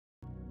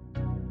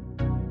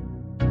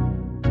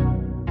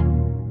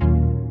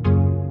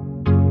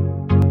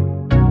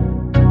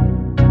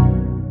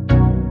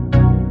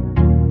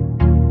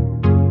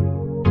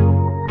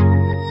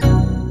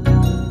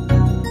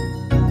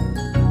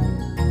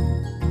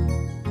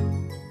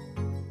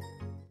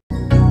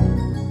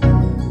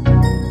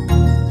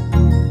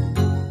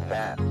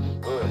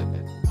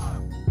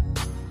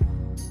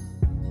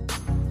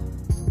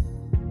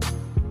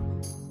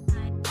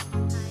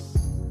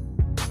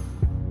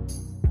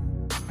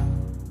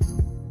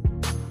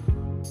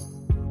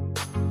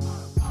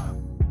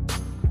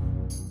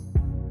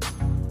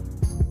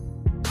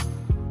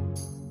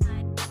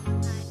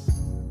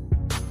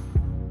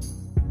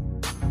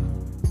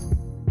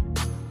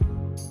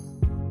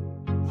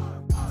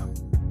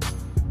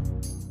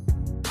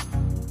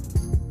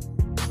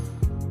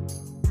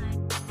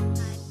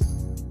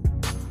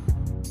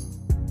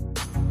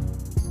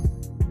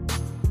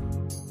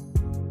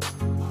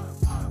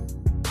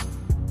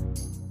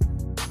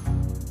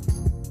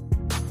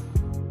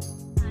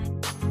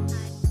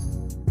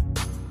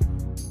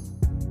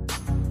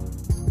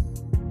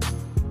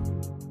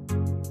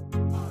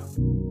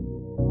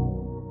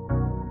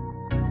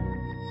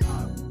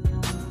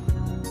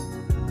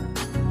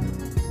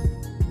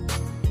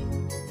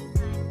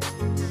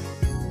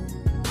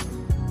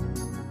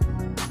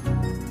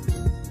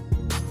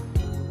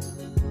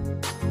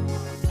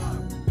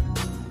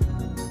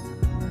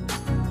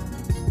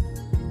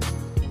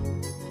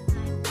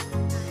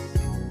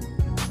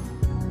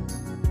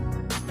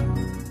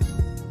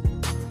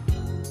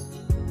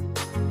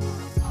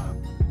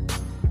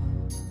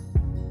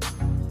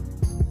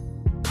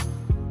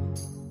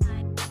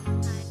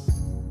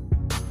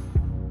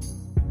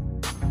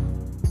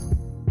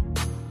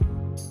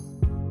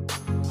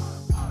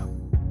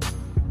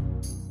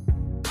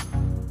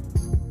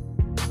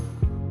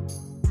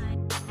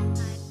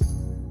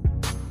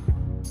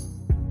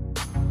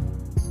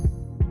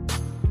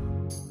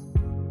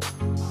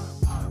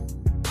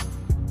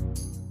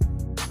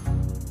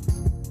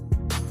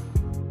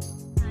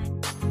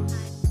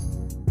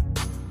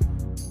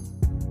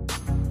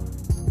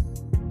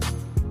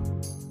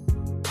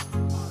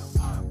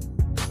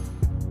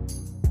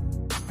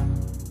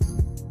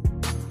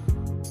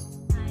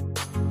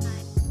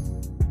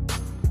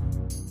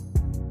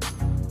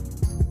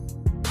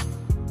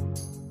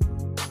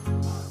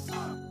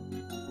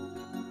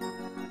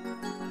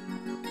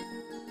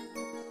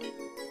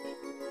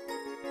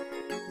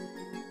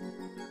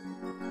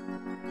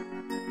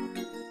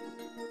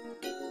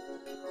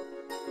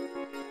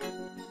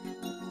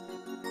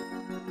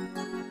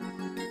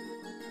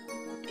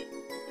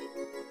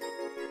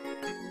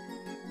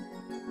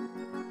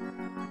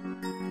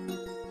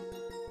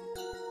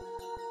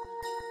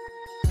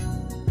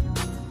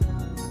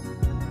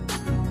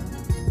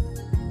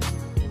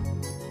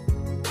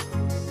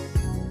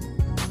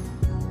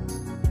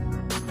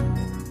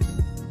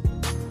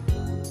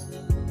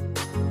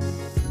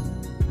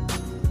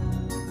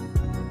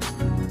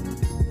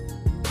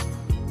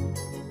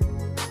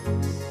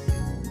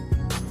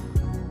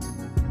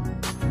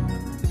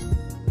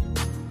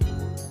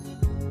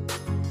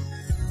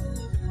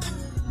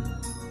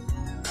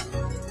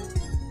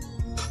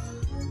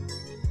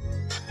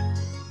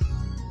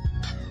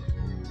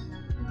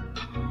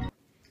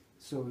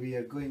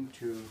are going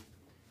to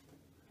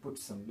put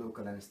some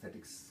local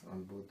anesthetics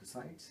on both the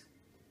sides,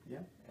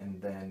 yeah,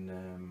 and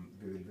then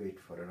we will wait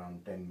for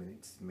around 10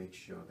 minutes, make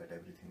sure that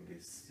everything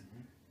is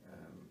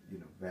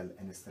well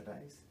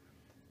anesthetized,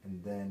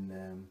 and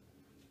then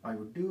I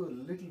would do a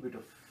little bit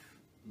of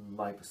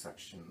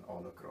liposuction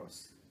all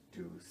across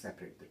to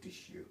separate the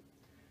tissue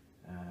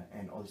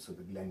and also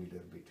the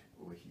glandular bit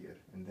over here,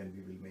 and then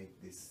we will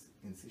make this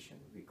incision.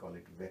 We call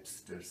it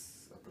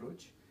Webster's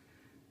approach,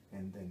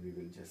 and then we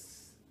will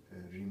just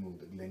remove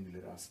the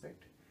glandular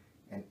aspect,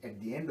 and at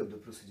the end of the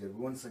procedure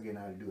once again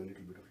I'll do a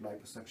little bit of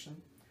liposuction,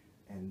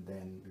 and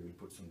then we will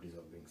put some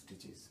dissolving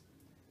stitches,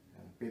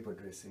 paper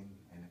dressing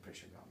and a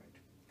pressure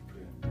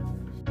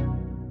garment.